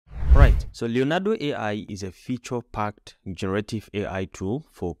So Leonardo AI is a feature-packed generative AI tool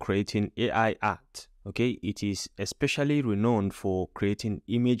for creating AI art. Okay, it is especially renowned for creating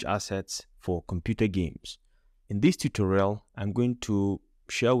image assets for computer games. In this tutorial, I'm going to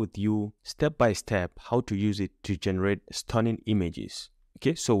share with you step by step how to use it to generate stunning images.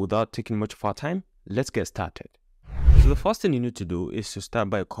 Okay, so without taking much of our time, let's get started. So the first thing you need to do is to start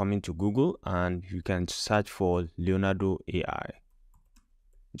by coming to Google, and you can search for Leonardo AI.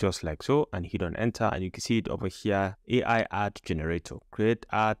 Just like so, and hit on enter, and you can see it over here, AI art generator, create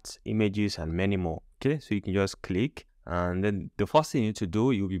art, images, and many more. Okay, so you can just click, and then the first thing you need to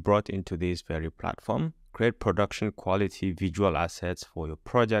do, you'll be brought into this very platform. Create production quality visual assets for your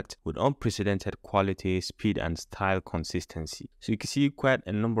project with unprecedented quality, speed, and style consistency. So you can see quite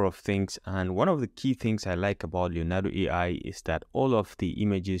a number of things, and one of the key things I like about Leonardo AI is that all of the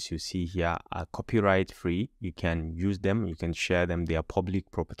images you see here are copyright free. You can use them, you can share them, they are public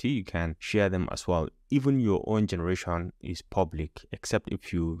property, you can share them as well. Even your own generation is public, except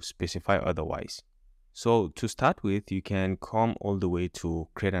if you specify otherwise. So to start with, you can come all the way to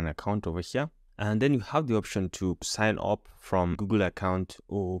create an account over here. And then you have the option to sign up from Google account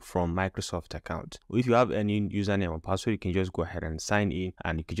or from Microsoft account. If you have any username or password, you can just go ahead and sign in,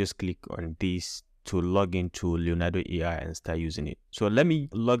 and you can just click on this to log into Leonardo AI and start using it. So let me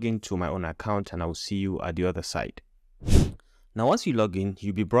log into my own account, and I will see you at the other side. Now, once you log in,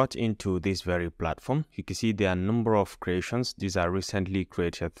 you'll be brought into this very platform. You can see there are a number of creations. These are recently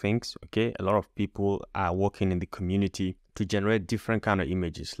created things. Okay, a lot of people are working in the community to generate different kind of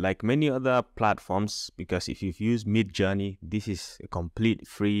images, like many other platforms. Because if you've used Midjourney, this is a complete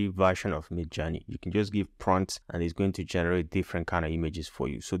free version of Midjourney. You can just give prompts, and it's going to generate different kind of images for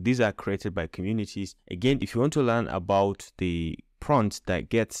you. So these are created by communities. Again, if you want to learn about the prompt that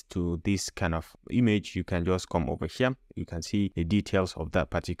gets to this kind of image, you can just come over here. You can see the details of that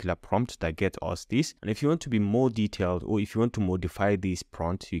particular prompt that gets us this. And if you want to be more detailed, or if you want to modify these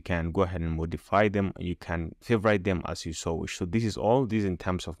prompts, you can go ahead and modify them. You can favorite them as you so wish. So this is all this in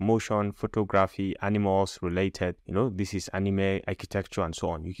terms of motion, photography, animals related, this is anime, architecture, and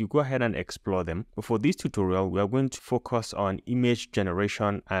so on. You can go ahead and explore them. But for this tutorial, we are going to focus on image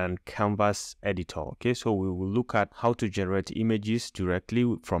generation and canvas editor. Okay, so we will look at how to generate images directly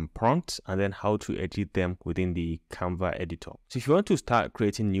from prompts, and then how to edit them within the Canva editor. So if you want to start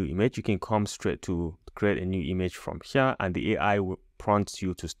creating new image, you can come straight to create a new image from here, and the AI will prompt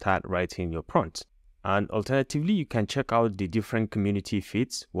you to start writing your prompt. And alternatively, you can check out the different community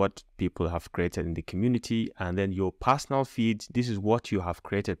feeds, what people have created in the community, and then your personal feed. This is what you have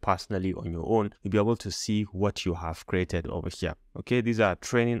created personally on your own. You'll be able to see what you have created over here. Okay, these are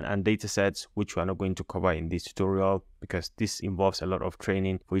training and data sets, which we are not going to cover in this tutorial, because this involves a lot of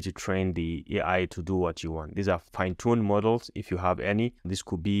training for you to train the AI to do what you want. These are fine-tuned models, if you have any. This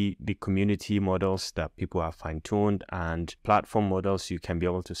could be the community models that people have fine-tuned, and platform models. You can be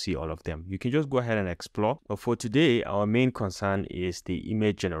able to see all of them. You can just go ahead and explore. But for today, our main concern is the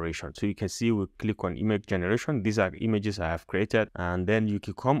image generation. So you can see we click on image generation. These are images I have created, and then you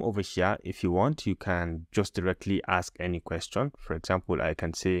can come over here. If you want, you can just directly ask any question. For example, I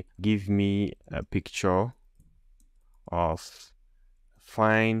can say, give me a picture of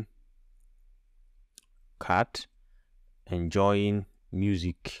fine cat enjoying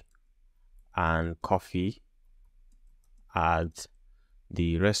music and coffee at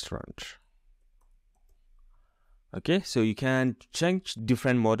the restaurant. Okay, so you can change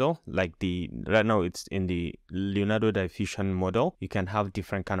different model, like right now it's in the Leonardo diffusion model. You can have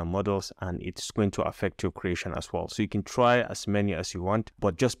different kind of models, and it's going to affect your creation as well. So you can try as many as you want,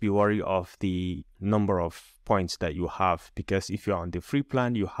 but just be wary of the number of points that you have, because if you're on the free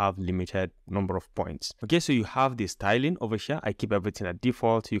plan, you have limited number of points. Okay, so you have the styling over here. I keep everything at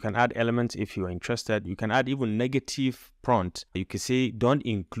default. You can add elements if you are interested. You can add even negative prompt. You can say, don't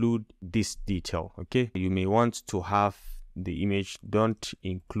include this detail. Okay, you may want to have the image, don't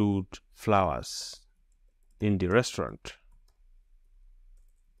include flowers in the restaurant.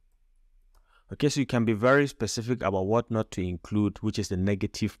 Okay, so you can be very specific about what not to include, which is the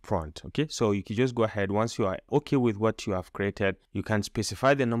negative prompt. Okay, so you can just go ahead. Once you are okay with what you have created, you can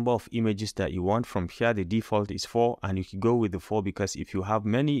specify the number of images that you want. From here, the default is 4, and you can go with the 4, because if you have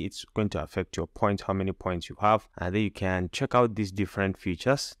many, it's going to affect your points, how many points you have. And then you can check out these different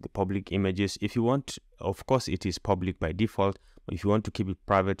features, the public images. If you want, of course, it is public by default. If you want to keep it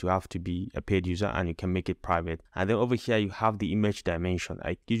private, you have to be a paid user, and you can make it private. And then over here, you have the image dimension.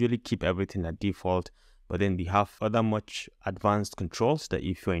 I usually keep everything at default, but then we have other much advanced controls that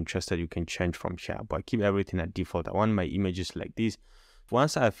if you're interested, you can change from here. But I keep everything at default. I want my images like this.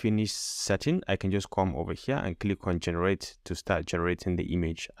 Once I finish setting, I can just come over here and click on generate to start generating the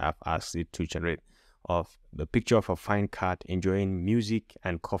image I've asked it to generate of the picture of a fine cat enjoying music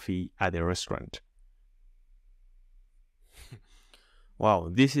and coffee at a restaurant. Wow,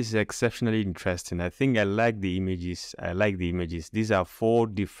 this is exceptionally interesting. I think I like the images. These are 4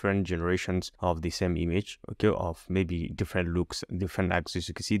 different generations of the same image, okay, of maybe different looks, different axes.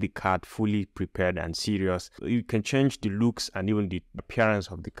 You can see the card fully prepared and serious. You can change the looks and even the appearance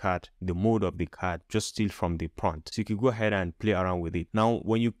of the card, the mode of the card, just still from the prompt. So you can go ahead and play around with it. Now,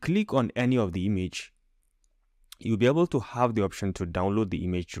 when you click on any of the image, you'll be able to have the option to download the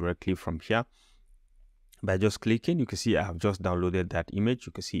image directly from here. By just clicking, you can see I have just downloaded that image.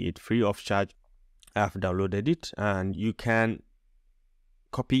 You can see it free of charge. I have downloaded it, and you can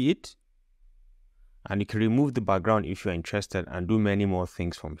copy it and you can remove the background if you're interested and do many more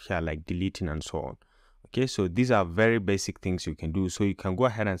things from here, like deleting and so on. Okay, so these are very basic things you can do. So you can go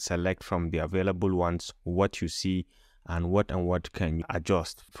ahead and select from the available ones what you see and what can you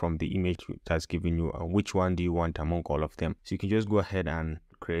adjust from the image that's given you, and which one do you want among all of them. So you can just go ahead and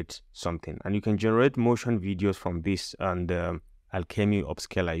create something, and you can generate motion videos from this and Alchemy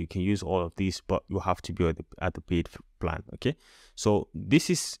Upscaler. You can use all of these, but you have to be at the paid plan. Okay, so this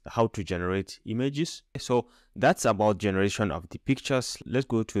is how to generate images. So that's about generation of the pictures. Let's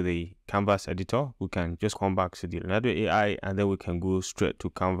go to the canvas editor. We can just come back to the Leonardo AI, and then we can go straight to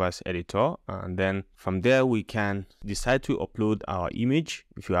canvas editor, and then from there we can decide to upload our image.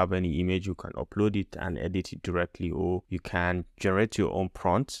 If you have any image, you can upload it and edit it directly, or you can generate your own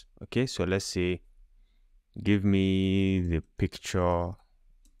prompt. Okay, so let's say give me the picture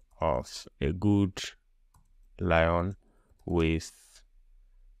of a good lion with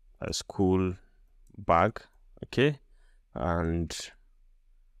a school bag, okay, and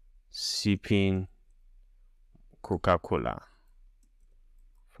sipping Coca-Cola,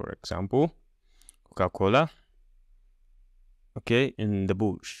 for example, Coca-Cola, okay, in the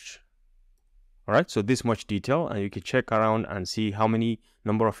bush. All right, so this much detail, and you can check around and see how many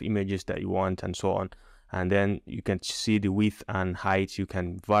number of images that you want and so on. And then you can see the width and height. You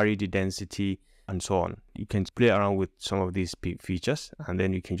can vary the density and so on. You can play around with some of these features, and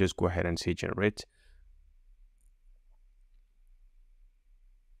then you can just go ahead and say generate.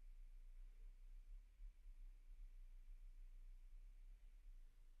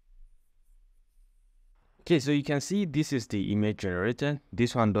 Okay, so you can see this is the image generated.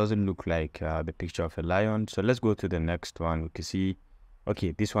 This one doesn't look like the picture of a lion. So let's go to the next one. We can see,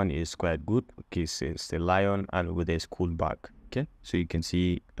 okay, this one is quite good. Okay, so it's the lion and with a school bag. Okay, so you can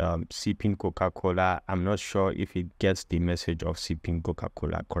see sipping Coca-Cola. I'm not sure if it gets the message of sipping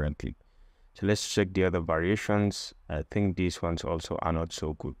Coca-Cola currently. So let's check the other variations. I think these ones also are not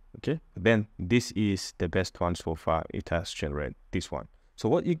so good. Okay, then this is the best one so far. It has generated this one. So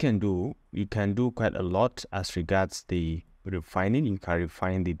what you can do quite a lot as regards the refining. You can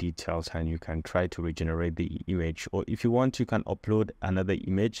refine the details and you can try to regenerate the image, or if you want, you can upload another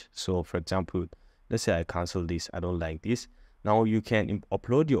image. So for example, let's say I cancel this, I don't like this. Now you can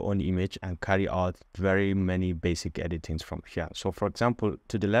upload your own image and carry out very many basic editings from here. So for example,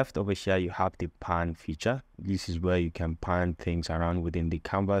 to the left over here, you have the pan feature. This is where you can pan things around within the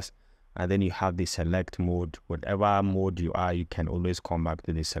canvas. And then you have the select mode. Whatever mode you are, you can always come back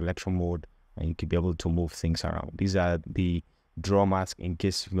to the selection mode and you can be able to move things around. These are the draw mask in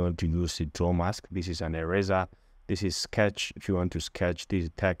case you want to use the draw mask. This is an eraser. This is sketch if you want to sketch. This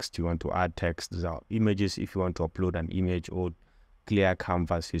is text, you want to add text. These are images if you want to upload an image, or clear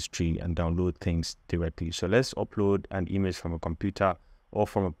canvas history and download things directly. So let's upload an image from a computer or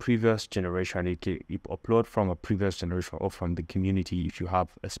from a previous generation. You can upload from a previous generation or from the community if you have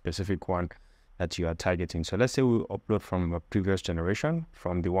a specific one that you are targeting. So let's say we upload from a previous generation,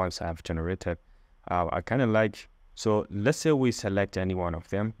 from the ones I have generated. I kind of like, so let's say we select any one of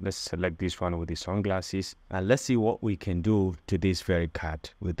them. Let's select this one with the sunglasses, and let's see what we can do to this very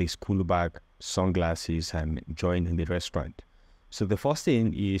cat with the school bag, sunglasses, and join in the restaurant. So the first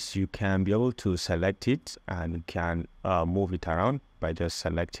thing is you can be able to select it and you can move it around by just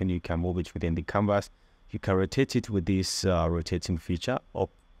selecting. You can move it within the canvas. You can rotate it with this rotating feature up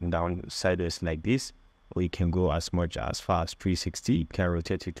and down sideways like this, or you can go as much as far as 360. You can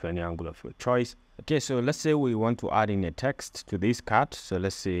rotate it to any angle of your choice. Okay, so let's say we want to add in a text to this card. So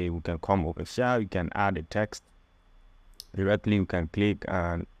let's say we can come over here. You can add a text directly. You can click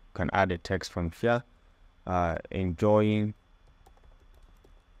and you can add a text from here. Enjoying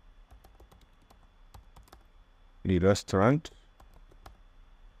the restaurant.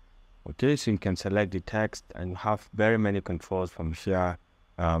 Okay, so you can select the text and you have very many controls from here.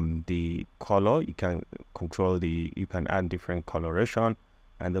 the color. You can control you can add different coloration,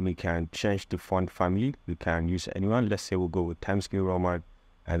 and then we can change the font family. We can use anyone. Let's say we'll go with Times New Roman,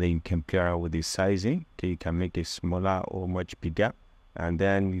 and then you can play around with the sizing. Okay, you can make it smaller or much bigger, and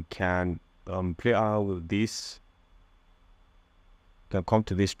then you can play around with this. You can come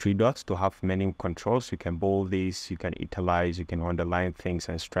to these three dots to have many controls. You can bold this, you can italize, you can underline things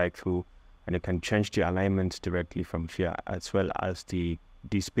and strike through, and you can change the alignment directly from here, as well as the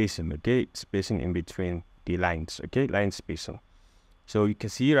spacing. Okay, spacing in between the lines. Okay, line spacing. So you can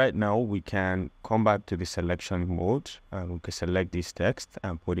see right now we can come back to the selection mode, and we can select this text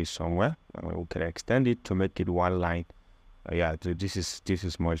and put it somewhere, and we can extend it to make it one line. Yeah, so this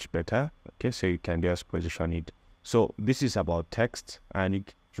is much better. Okay, so you can just position it. So this is about text, and you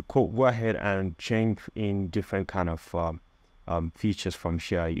could go ahead and change in different kind of features from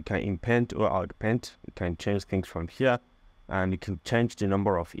here. You can input or output. You can change things from here, and you can change the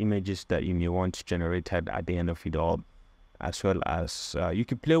number of images that you may want generated at the end of it all, as well as you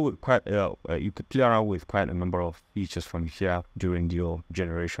could play with you could play around with quite a number of features from here during your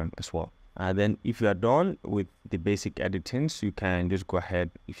generation as well. And then if you are done with the basic editing, so you can just go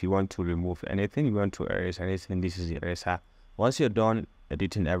ahead. If you want to remove anything, you want to erase anything, this is the eraser. Once you're done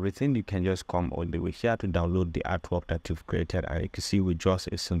editing everything, you can just come all the way here to download the artwork that you've created, and you can see with just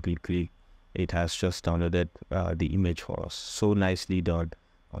a simple click, it has just downloaded the image for us. So nicely done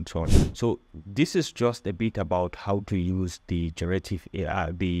and so on. So this is just a bit about how to use the generative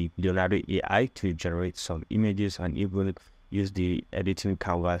AI, the Leonardo AI, to generate some images, and even use the editing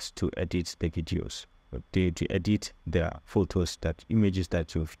canvas to edit the videos, to edit the photos, images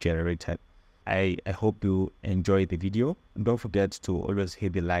that you've generated. I hope you enjoy the video. Don't forget to always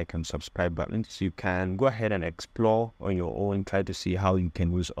hit the like and subscribe button, so you can go ahead and explore on your own, try to see how you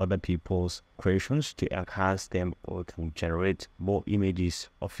can use other people's creations to enhance them, or can generate more images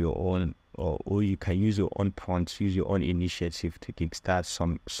of your own, or you can use your own prompts, use your own initiative to kickstart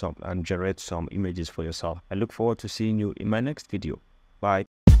some and generate some images for yourself. I look forward to seeing you in my next video. Bye.